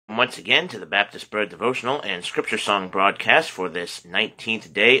Once again to the Baptist Bread Devotional and Scripture Song broadcast for this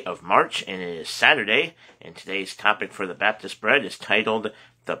 19th day of March, and it is Saturday, and today's topic for the Baptist Bread is titled,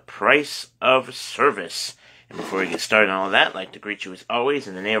 The Price of Service. And before we get started on all of that, I'd like to greet you as always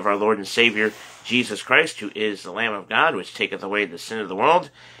in the name of our Lord and Savior, Jesus Christ, who is the Lamb of God, which taketh away the sin of the world,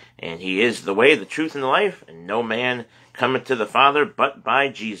 and He is the way, the truth, and the life, and no man cometh to the Father but by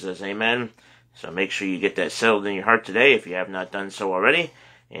Jesus. Amen. So make sure you get that settled in your heart today if you have not done so already.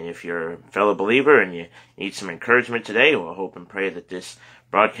 And if you're a fellow believer and you need some encouragement today, we'll hope and pray that this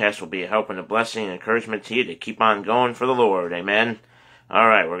broadcast will be a help and a blessing and encouragement to you to keep on going for the Lord. Amen. All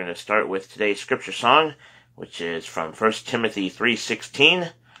right, we're going to start with today's scripture song, which is from 1 Timothy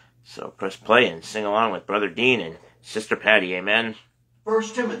 3:16. So press play and sing along with Brother Dean and Sister Patty. Amen.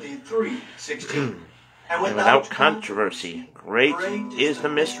 1 Timothy 3:16. And without controversy, great is the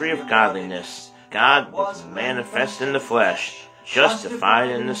mystery of godliness. God was manifest in the flesh, justified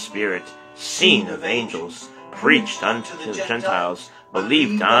in the Spirit, seen of angels, preached unto the Gentiles,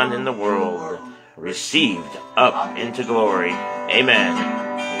 believed on in the world, received up into glory. Amen.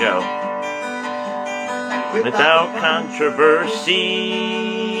 Here we go. Without controversy,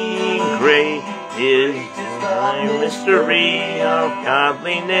 great is the mystery of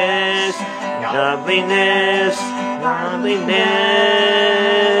godliness. Godliness, godliness,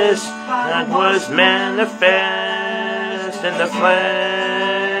 God was manifest in the flesh,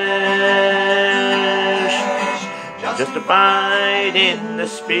 justified in the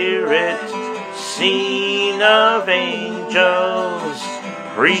Spirit, seen of angels,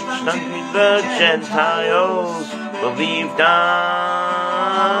 preached unto the Gentiles, believed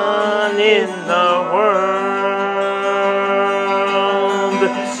on in the world,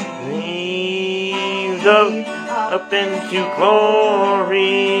 received up into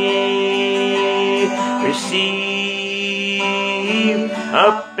glory, received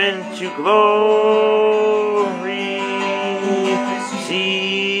up into glory,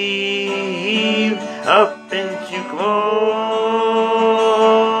 received up into glory.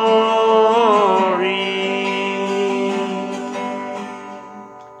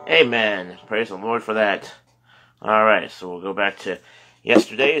 Amen. Praise the Lord for that. All right, so we'll go back to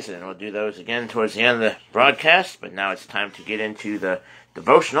yesterday's, and we'll do those again towards the end of the broadcast, but now it's time to get into the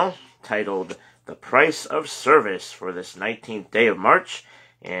devotional titled The Price of Service for this 19th day of March,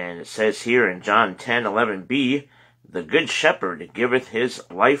 and it says here in John 10:11b, the good shepherd giveth his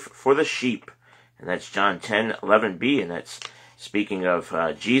life for the sheep, and that's John 10:11b, and that's speaking of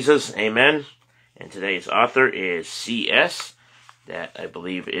Jesus. Amen. And today's author is C.S., that I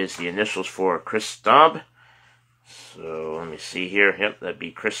believe is the initials for Christob. So let me see here. Yep, that'd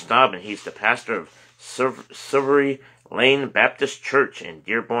be Chris Staub, and he's the pastor of Silvery Lane Baptist Church in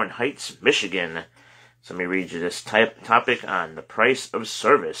Dearborn Heights, Michigan. So let me read you this topic on the price of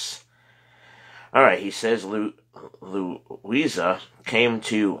service. All right, he says Louisa came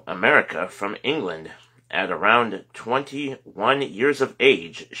to America from England. At around 21 years of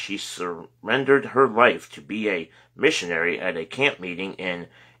age, she surrendered her life to be a missionary at a camp meeting in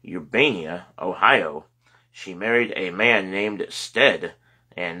Urbana, Ohio. She married a man named Stead,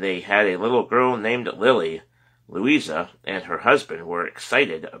 and they had a little girl named Lily. Louisa and her husband were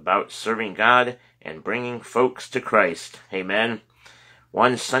excited about serving God and bringing folks to Christ. Amen.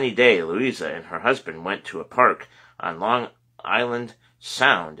 One sunny day, Louisa and her husband went to a park on Long Island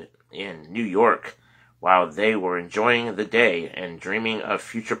Sound in New York. While they were enjoying the day and dreaming of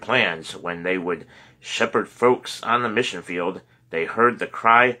future plans when they would shepherd folks on the mission field, they heard the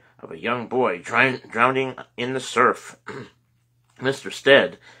cry of a young boy drowning in the surf. Mr.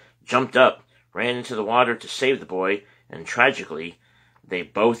 Stead jumped up, ran into the water to save the boy, and tragically, they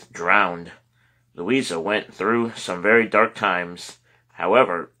both drowned. Louisa went through some very dark times.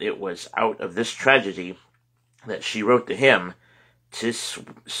 However, it was out of this tragedy that she wrote the hymn, "'Tis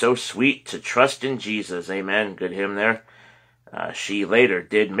so sweet to trust in Jesus." Amen. Good hymn there. She later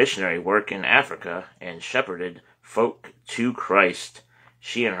did missionary work in Africa and shepherded folk to Christ.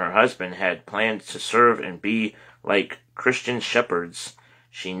 She and her husband had planned to serve and be like Christian shepherds.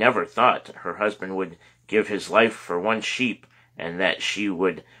 She never thought her husband would give his life for one sheep and that she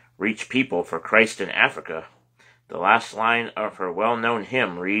would reach people for Christ in Africa. The last line of her well-known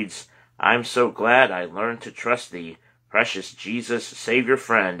hymn reads, "I'm so glad I learned to trust thee, precious Jesus, Savior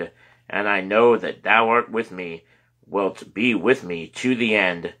friend, and I know that thou art with me, wilt be with me to the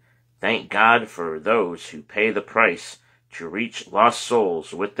end. Thank God for those who pay the price to reach lost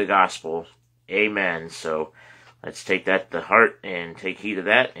souls with the gospel." Amen. So let's take that to heart and take heed of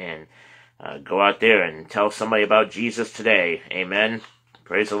that and go out there and tell somebody about Jesus today. Amen.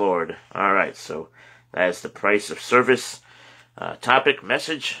 Praise the Lord. All right, so that is the price of service topic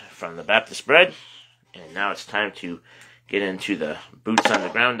message from the Baptist Bread. And now it's time to get into the Boots on the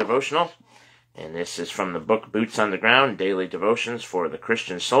Ground devotional. And this is from the book Boots on the Ground, Daily Devotions for the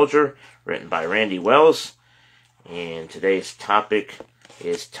Christian Soldier, written by Randy Wells. And today's topic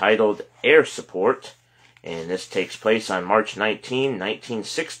is titled Air Support. And this takes place on March 19,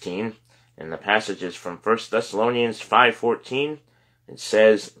 1916. And the passage is from 1 Thessalonians 5:14. It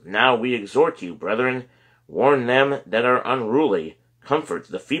says, "Now we exhort you, brethren, warn them that are unruly, comfort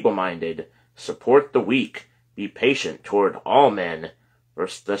the feeble-minded, support the weak, be patient toward all men."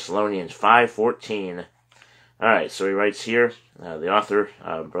 1 Thessalonians 5:14. Alright, so he writes here, the author,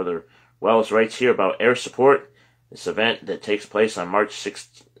 Brother Wells, writes here about air support, this event that takes place on March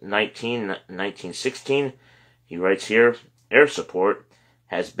 19, 1916. He writes here, air support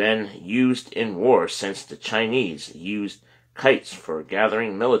has been used in war since the Chinese used kites for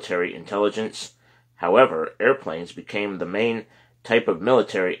gathering military intelligence. However, airplanes became the main type of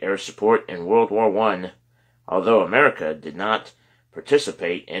military air support in World War I. Although America did not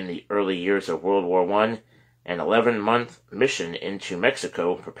participate in the early years of World War I, an 11-month mission into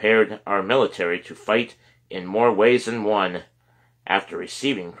Mexico prepared our military to fight in more ways than one. After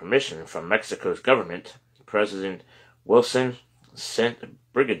receiving permission from Mexico's government, President Wilson sent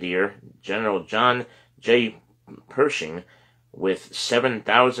Brigadier General John J. Pershing with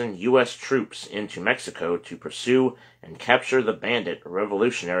 7,000 U.S. troops into Mexico to pursue and capture the bandit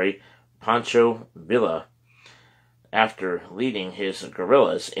revolutionary Pancho Villa. After leading his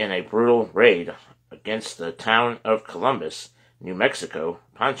guerrillas in a brutal raid against the town of Columbus, New Mexico,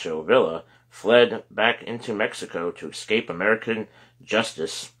 Pancho Villa fled back into Mexico to escape American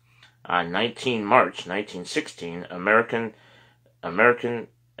justice. On 19 March 1916, America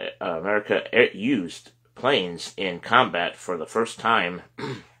used planes in combat for the first time.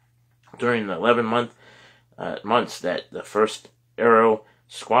 During the 11 months that the 1st Aero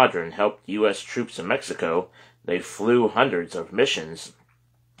Squadron helped U.S. troops in Mexico, they flew hundreds of missions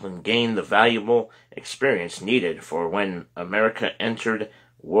and gained the valuable experience needed for when America entered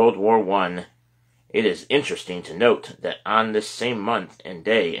World War I. It is interesting to note that on this same month and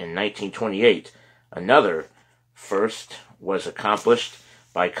day in 1928, another first was accomplished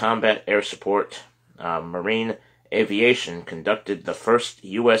by Combat Air Support. Marine Aviation conducted the first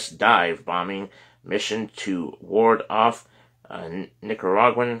U.S. dive bombing mission to ward off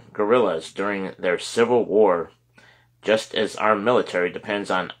Nicaraguan guerrillas during their civil war. Just as our military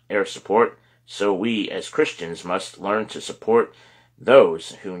depends on air support, so we as Christians must learn to support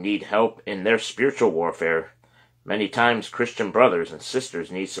those who need help in their spiritual warfare. Many times Christian brothers and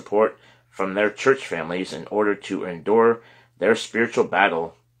sisters need support from their church families in order to endure their spiritual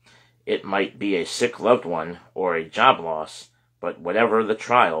battle. It might be a sick loved one or a job loss, but whatever the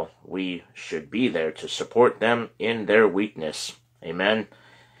trial, we should be there to support them in their weakness. Amen.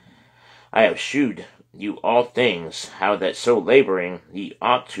 I have shewed you all things, how that so laboring ye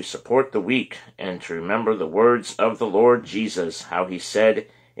ought to support the weak, and to remember the words of the Lord Jesus, how he said,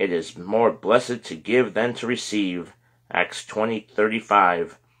 "It is more blessed to give than to receive." Acts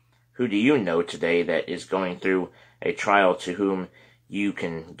 20:35. Who do you know today that is going through a trial to whom you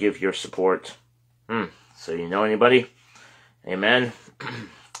can give your support? So you know anybody? Amen.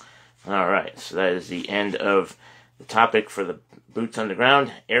 Alright, so that is the end of the topic for the Boots on the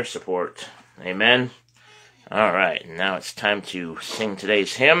Ground, air support. Amen. Alright, now it's time to sing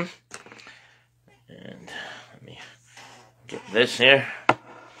today's hymn. And let me get this here.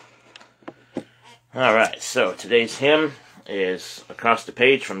 Alright, so today's hymn is across the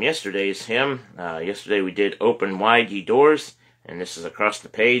page from yesterday's hymn. Yesterday we did Open Wide Ye Doors, and this is across the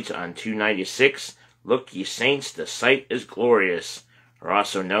page on 296. Look, ye saints, the sight is glorious, or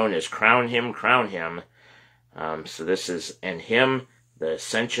also known as Crown Him, Crown Him. So this is an hymn, The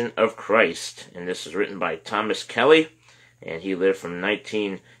Ascension of Christ, and this is written by Thomas Kelly, and he lived from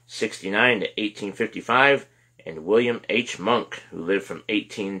 1969 to 1855, and William H. Monk, who lived from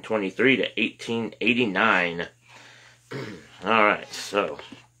 1823 to 1889. Alright, so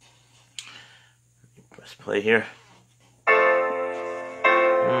press play here.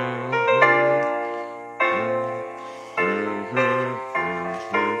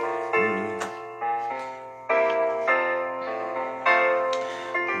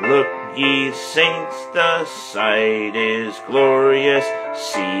 Look, ye saints, the sight is glorious.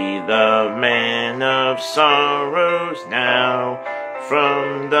 See the man of sorrows now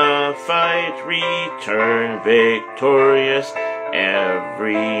from the fight return victorious.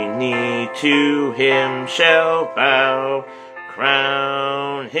 Every knee to him shall bow.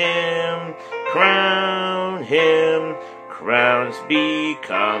 Crown him, crown him. Crowns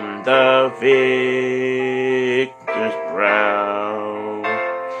become the victor's brow.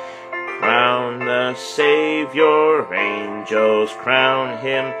 the Savior, angels crown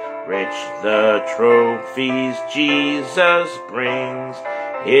him, rich the trophies Jesus brings.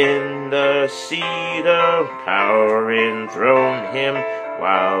 In the seat of power enthroned him,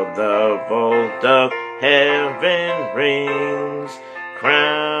 while the vault of heaven rings.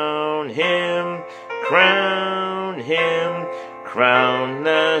 Crown him, crown him, crown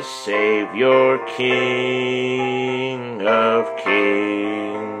the Savior, King of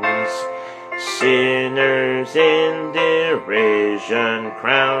kings. Sinners in derision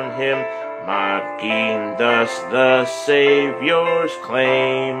crown him, mocking thus the Savior's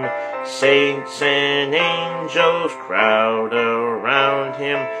claim. Saints and angels crowd around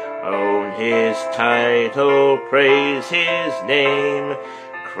him, own his title, praise his name.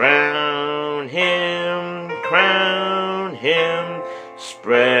 Crown him,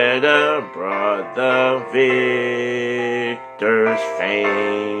 spread abroad the victor's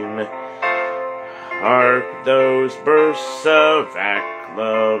fame. Hark those bursts of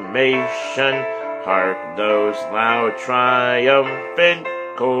acclamation, hark those loud triumphant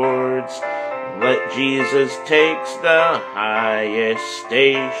chords. Let Jesus takes the highest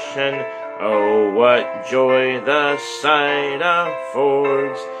station, oh what joy the sight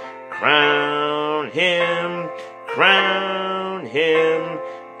affords. Crown him,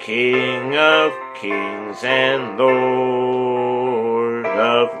 King of kings and Lord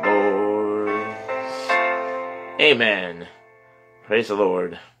of lords. Amen. Praise the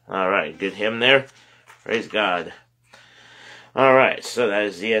Lord. Alright, good hymn there. Praise God. Alright, so that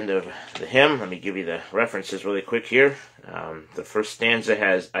is the end of the hymn. Let me give you the references really quick here. The first stanza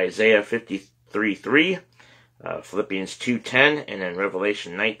has Isaiah 53:3, Philippians 2:10, and then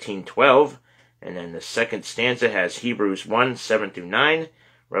Revelation 19:12. And then the second stanza has Hebrews 1:7-9,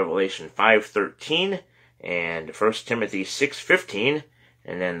 Revelation 5:13, and 1 Timothy 6:15.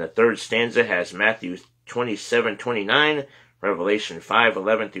 And then the third stanza has Matthew 27:29, Revelation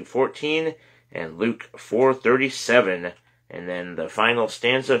 5:11-14, and Luke 4:37. And then the final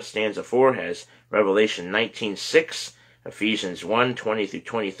stanza, stanza 4, has Revelation 19:6, Ephesians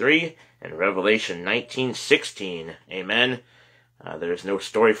 1:20-23, and Revelation 19:16. Amen. There's no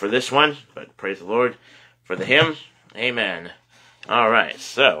story for this one, but praise the Lord for the hymn. Amen. Alright,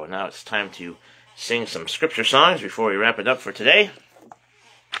 so now it's time to sing some scripture songs before we wrap it up for today.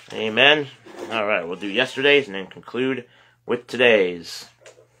 Amen. Alright, we'll do yesterday's and then conclude with today's.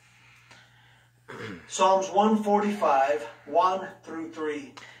 Psalms 145,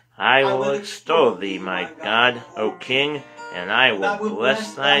 1-3. I will extol thee, my God, O King, and I will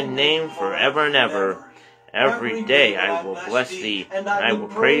bless thy name forever and ever. Every day I will bless thee, and I will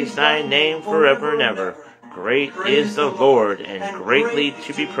praise thy name forever and ever. Great is the Lord, and greatly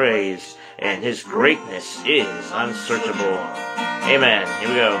to be praised, and his greatness is unsearchable. Amen. Here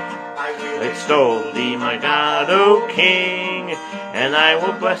we go. I will extol thee, my God, O King, and I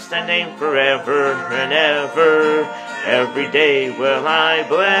will bless thy name forever and ever. Every day will I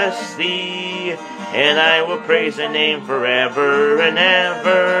bless thee, and I will praise thy name forever and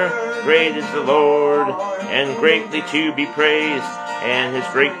ever. Great is the Lord, and greatly to be praised, and his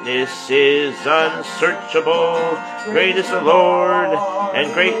greatness is unsearchable. Great is the Lord,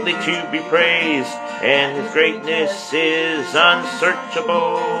 and greatly to be praised, and his greatness is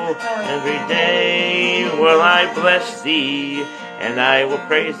unsearchable. Every day will I bless thee, and I will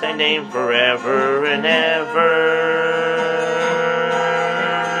praise thy name forever and ever.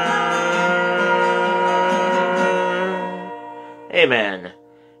 Amen.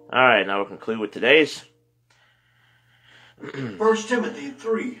 Alright, now we'll conclude with today's. 1 Timothy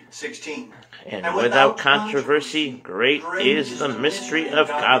 3:16. And without controversy, great is the mystery of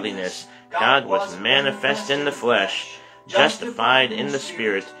godliness. God was manifest in the flesh, justified in the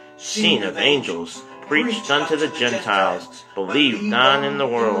Spirit, seen of angels, preached unto the Gentiles, believed on in the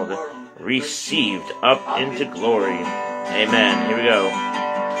world, received up into glory. Amen. Here we go.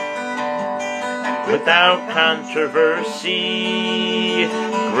 Without controversy,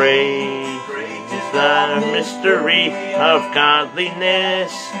 great is the mystery of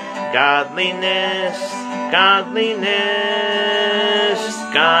godliness. Godliness, godliness.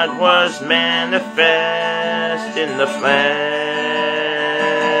 God was manifest in the flesh,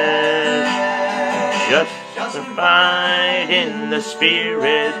 justified in the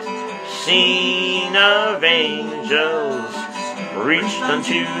Spirit, seen of angels, preached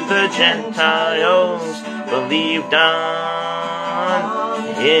unto the Gentiles, believed on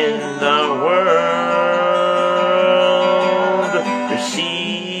in the world,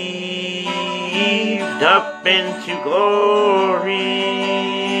 received up into glory,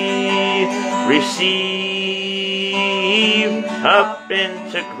 received up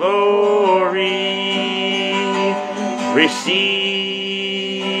into glory. Receive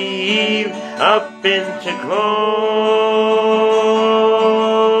up into glory.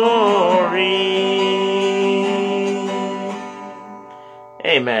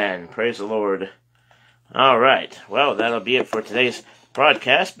 Amen. Praise the Lord. All right. Well, that'll be it for today's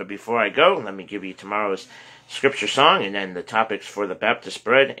broadcast. But before I go, let me give you tomorrow's scripture song and then the topics for the Baptist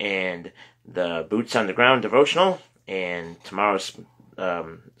Bread and the Boots on the Ground devotional. And tomorrow's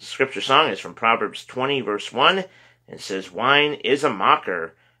scripture song is from Proverbs 20, verse 1. It says, "Wine is a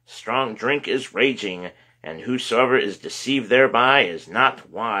mocker, strong drink is raging, and whosoever is deceived thereby is not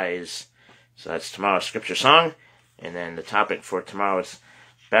wise." So that's tomorrow's scripture song. And then the topic for tomorrow's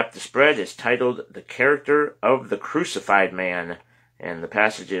Baptist Bread is titled "The Character of the Crucified Man." And the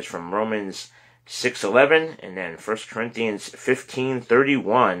passage is from Romans 6:11 and then 1 Corinthians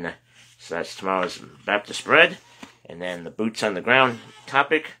 15:31. So that's tomorrow's Baptist Bread. And then the Boots on the Ground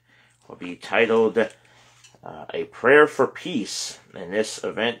topic will be titled "A Prayer for Peace." And this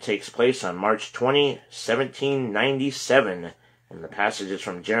event takes place on March 20, 1797. And the passage is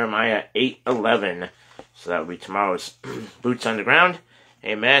from Jeremiah 8:11. So that will be tomorrow's Boots on the Ground.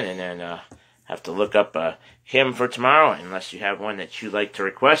 Amen. And then have to look up a hymn for tomorrow, unless you have one that you'd like to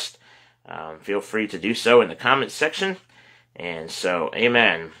request. Feel free to do so in the comments section. And so,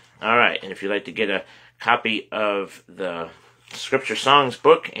 amen. All right. And if you'd like to get a copy of the Scripture Songs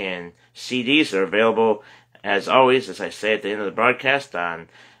book and CDs, they're available, as always, as I say at the end of the broadcast, on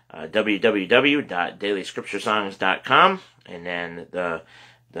www.dailyscripturesongs.com. And then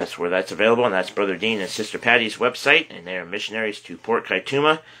that's where that's available, and that's Brother Dean and Sister Patty's website, and they're missionaries to Port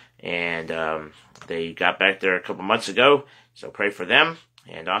Kaituma, and they got back there a couple months ago, so pray for them.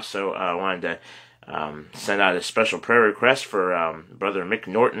 And also I wanted to send out a special prayer request for Brother Mick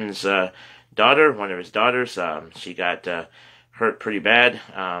Norton's daughter, one of his daughters. She got hurt pretty bad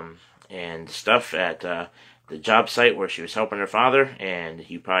and stuff at the job site where she was helping her father, and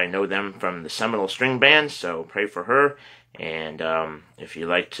you probably know them from the Seminole String Band, so pray for her. And if you'd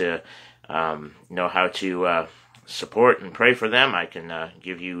like to know how to support and pray for them, I can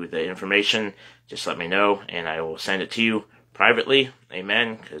give you the information. Just let me know, and I will send it to you privately.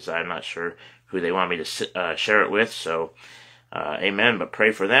 Amen, because I'm not sure who they want me to share it with. So, amen, but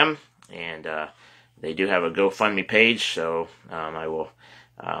pray for them. And they do have a GoFundMe page, so I will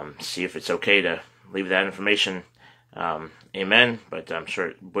see if it's okay to leave that information. Amen, but I'm sure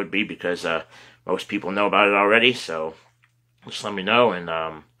it would be, because most people know about it already, so just let me know, and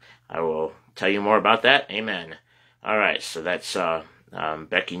I will tell you more about that. Amen. All right, so that's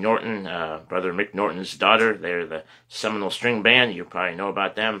Becky Norton, Brother Mick Norton's daughter. They're the Seminole String Band. You probably know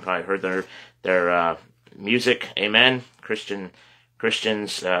about them. Probably heard their music. Amen. Christians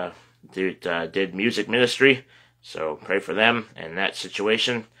did music ministry, so pray for them and that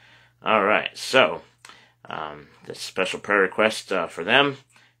situation. All right, so the special prayer request for them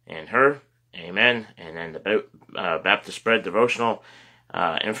and her. Amen. And then the Baptist Bread devotional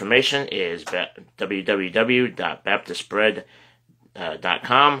information is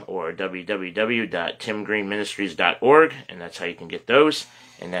www.baptistbread.com or www.timgreenministries.org, and that's how you can get those.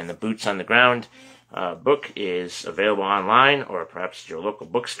 And then the Boots on the Ground book is available online or perhaps at your local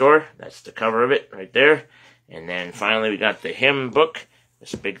bookstore. That's the cover of it right there. And then finally we got the hymn book,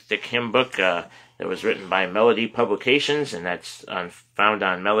 this big thick hymn book that was written by Melody Publications, and that's found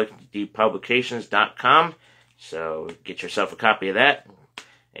on melodypublications.com. So get yourself a copy of that.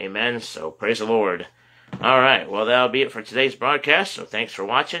 Amen. So praise the Lord. All right. Well, that'll be it for today's broadcast. So thanks for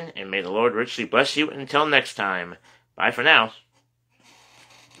watching, and may the Lord richly bless you until next time. Bye for now.